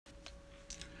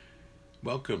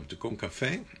Welcome to Con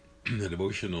Cafe, the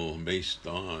devotional based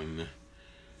on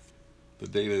the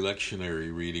daily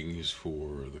lectionary readings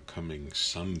for the coming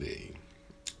Sunday.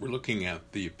 We're looking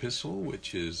at the epistle,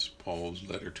 which is Paul's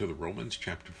letter to the Romans,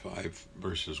 chapter 5,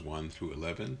 verses 1 through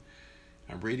 11.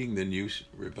 I'm reading the New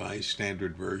Revised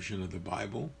Standard Version of the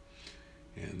Bible,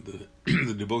 and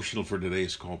the devotional for today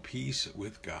is called Peace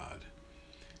with God.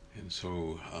 And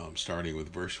so, starting with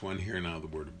verse 1 here, now the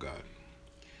Word of God.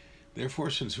 Therefore,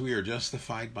 since we are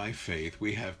justified by faith,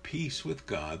 we have peace with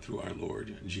God through our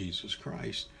Lord Jesus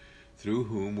Christ, through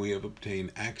whom we have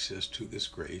obtained access to this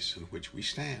grace in which we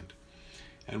stand.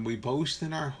 And we boast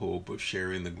in our hope of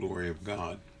sharing the glory of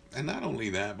God. And not only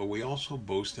that, but we also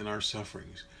boast in our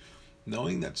sufferings,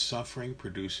 knowing that suffering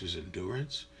produces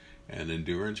endurance, and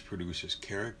endurance produces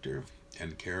character,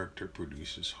 and character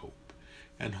produces hope.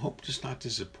 And hope does not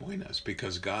disappoint us,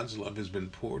 because God's love has been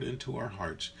poured into our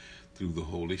hearts through the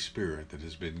Holy Spirit that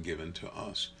has been given to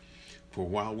us. For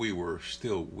while we were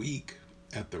still weak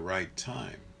at the right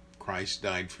time, Christ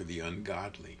died for the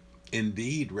ungodly.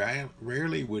 Indeed,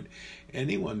 rarely would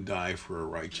anyone die for a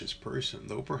righteous person,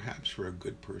 though perhaps for a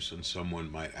good person someone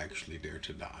might actually dare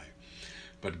to die.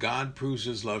 But God proves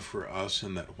his love for us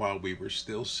in that while we were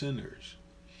still sinners,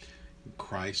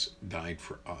 Christ died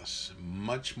for us.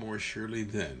 Much more surely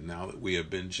then, now that we have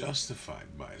been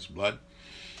justified by his blood,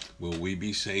 will we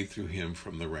be saved through him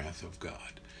from the wrath of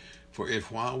God. For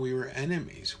if while we were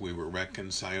enemies, we were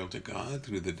reconciled to God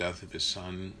through the death of his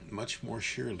Son, much more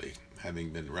surely,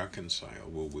 having been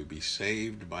reconciled, will we be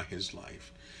saved by his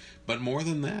life. But more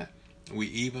than that, we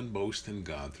even boast in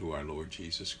God through our Lord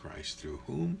Jesus Christ, through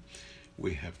whom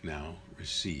we have now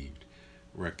received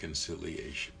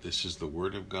reconciliation. This is the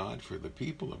word of God for the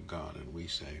people of God, and we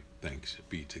say, thanks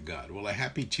be to God. Well, a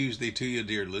happy Tuesday to you,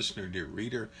 dear listener, dear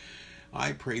reader.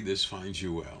 I pray this finds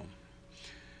you well.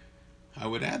 I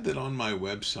would add that on my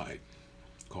website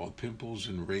called Pimples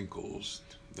and Wrinkles,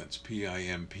 that's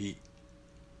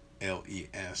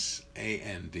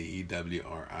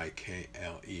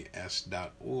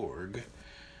PIMPLESANDWRIKLES.org,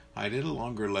 I did a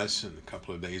longer lesson a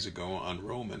couple of days ago on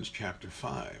Romans chapter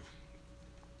 5.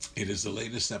 It is the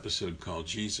latest episode called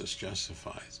Jesus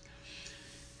Justifies.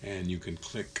 And you can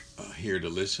click here to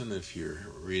listen if you're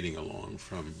reading along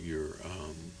from your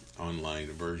online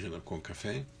version of Con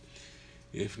Cafe.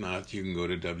 If not, you can go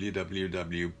to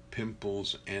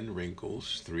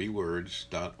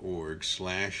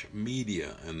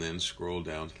www.pimplesandwrinkles.org/media and then scroll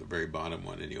down to the very bottom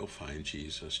one and you'll find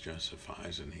Jesus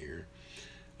Justifies and hear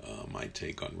my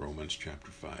take on Romans chapter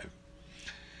 5.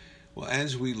 Well,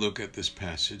 as we look at this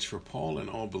passage, for Paul and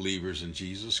all believers in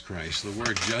Jesus Christ, the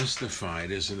word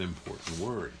justified is an important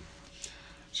word.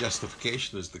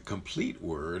 Justification is the complete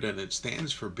word, and it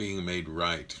stands for being made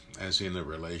right, as in a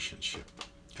relationship.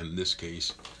 In this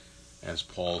case, as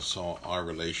Paul saw our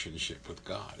relationship with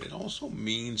God. It also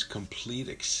means complete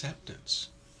acceptance.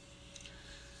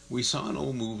 We saw an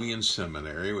old movie in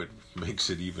seminary, which makes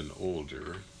it even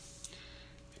older,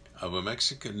 of a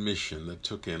Mexican mission that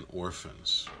took in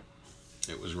orphans.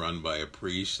 It was run by a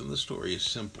priest, and the story is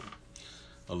simple.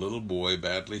 A little boy,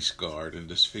 badly scarred and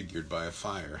disfigured by a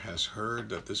fire, has heard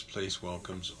that this place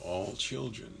welcomes all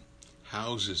children,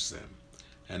 houses them,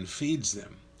 and feeds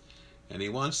them, and he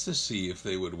wants to see if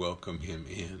they would welcome him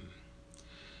in.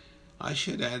 I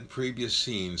should add, previous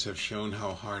scenes have shown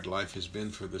how hard life has been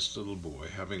for this little boy,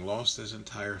 having lost his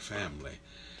entire family,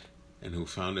 and who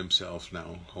found himself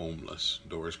now homeless.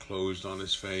 Doors closed on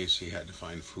his face, he had to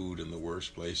find food in the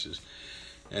worst places,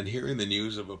 and hearing the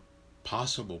news of a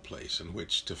possible place in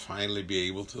which to finally be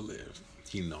able to live,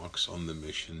 he knocks on the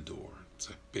mission door. It's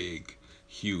a big,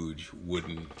 huge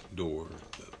wooden door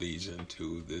that leads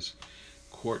into this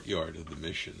courtyard of the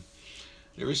mission.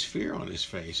 There is fear on his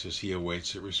face as he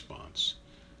awaits a response.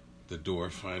 The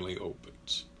door finally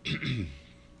opens,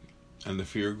 and the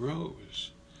fear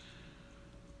grows.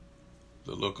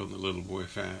 The look on the little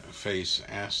boy's face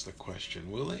asks the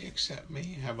question, will they accept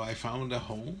me? Have I found a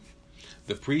home?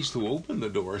 The priest who opened the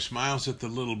door smiles at the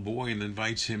little boy and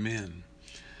invites him in.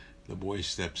 The boy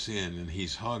steps in and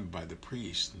he's hugged by the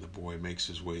priest, and the boy makes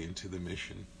his way into the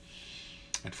mission.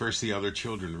 At first the other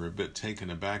children were a bit taken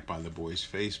aback by the boy's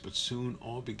face, but soon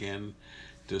all began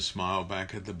to smile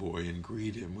back at the boy and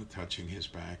greet him with touching his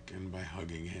back and by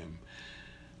hugging him.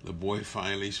 The boy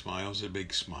finally smiles a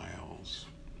big smile.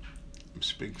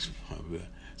 Smiles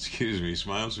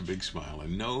a big smile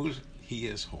and knows he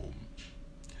is home.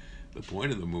 The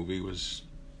point of the movie was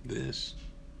this: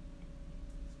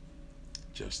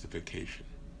 justification.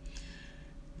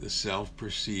 The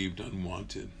self-perceived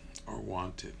unwanted or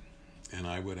wanted, and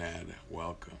I would add,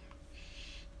 welcome.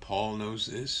 Paul knows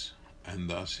this, and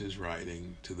thus his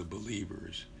writing to the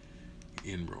believers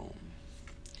in Rome.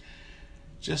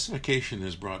 Justification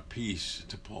has brought peace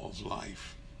to Paul's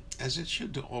life, as it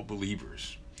should to all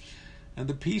believers. And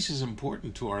the peace is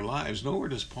important to our lives. Nowhere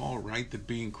does Paul write that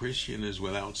being Christian is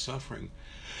without suffering.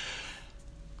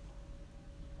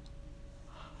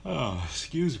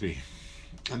 Excuse me.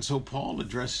 And so Paul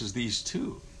addresses these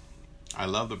too. I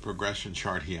love the progression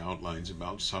chart he outlines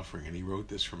about suffering, and he wrote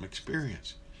this from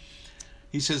experience.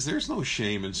 He says there's no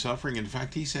shame in suffering. In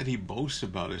fact, he said he boasts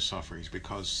about his sufferings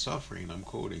because suffering, I'm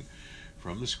quoting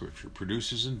from the scripture,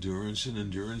 produces endurance, and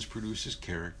endurance produces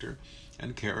character,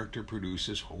 and character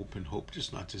produces hope, and hope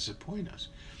does not disappoint us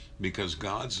because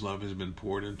God's love has been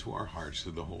poured into our hearts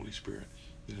through the Holy Spirit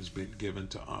that has been given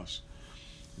to us.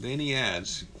 Then he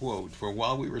adds, quote, "For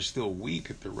while we were still weak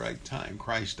at the right time,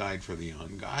 Christ died for the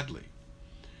ungodly."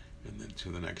 And then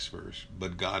to the next verse,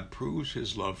 "But God proves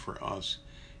his love for us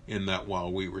in that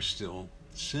while we were still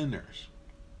sinners,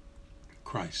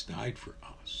 Christ died for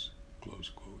us." Close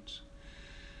quotes.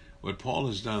 What Paul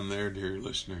has done there, dear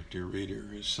listener, dear reader,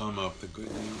 is sum up the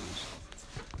good news.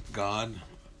 God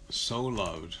so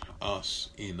loved us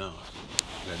enough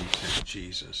that he sent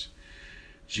Jesus.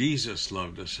 Jesus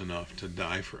loved us enough to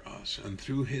die for us, and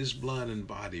through his blood and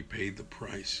body paid the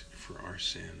price for our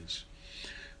sins.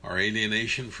 Our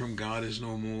alienation from God is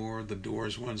no more. The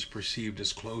doors once perceived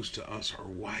as closed to us are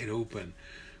wide open,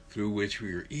 through which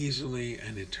we are easily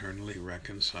and eternally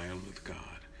reconciled with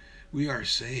God. We are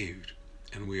saved,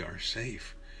 and we are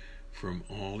safe from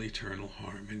all eternal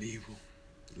harm and evil.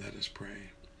 Let us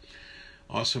pray.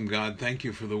 Awesome God, thank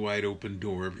you for the wide open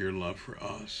door of your love for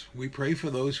us. We pray for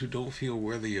those who don't feel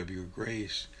worthy of your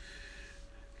grace,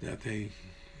 that they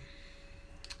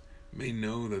may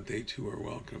know that they too are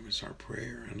welcome. It's our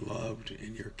prayer, and loved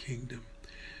in your kingdom.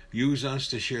 Use us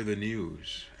to share the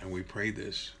news, and we pray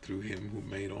this through him who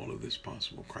made all of this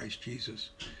possible, Christ Jesus,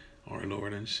 our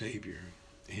Lord and Savior.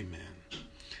 Amen.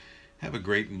 Have a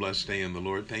great and blessed day in the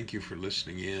Lord. Thank you for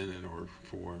listening in or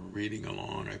for reading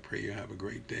along. I pray you have a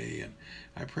great day, and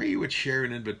I pray you would share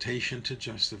an invitation to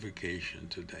justification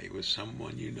today with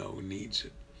someone you know needs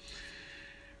it.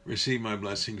 Receive my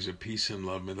blessings of peace and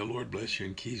love. May the Lord bless you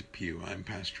and keep you. I'm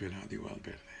Pastor Eladio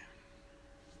Valverde.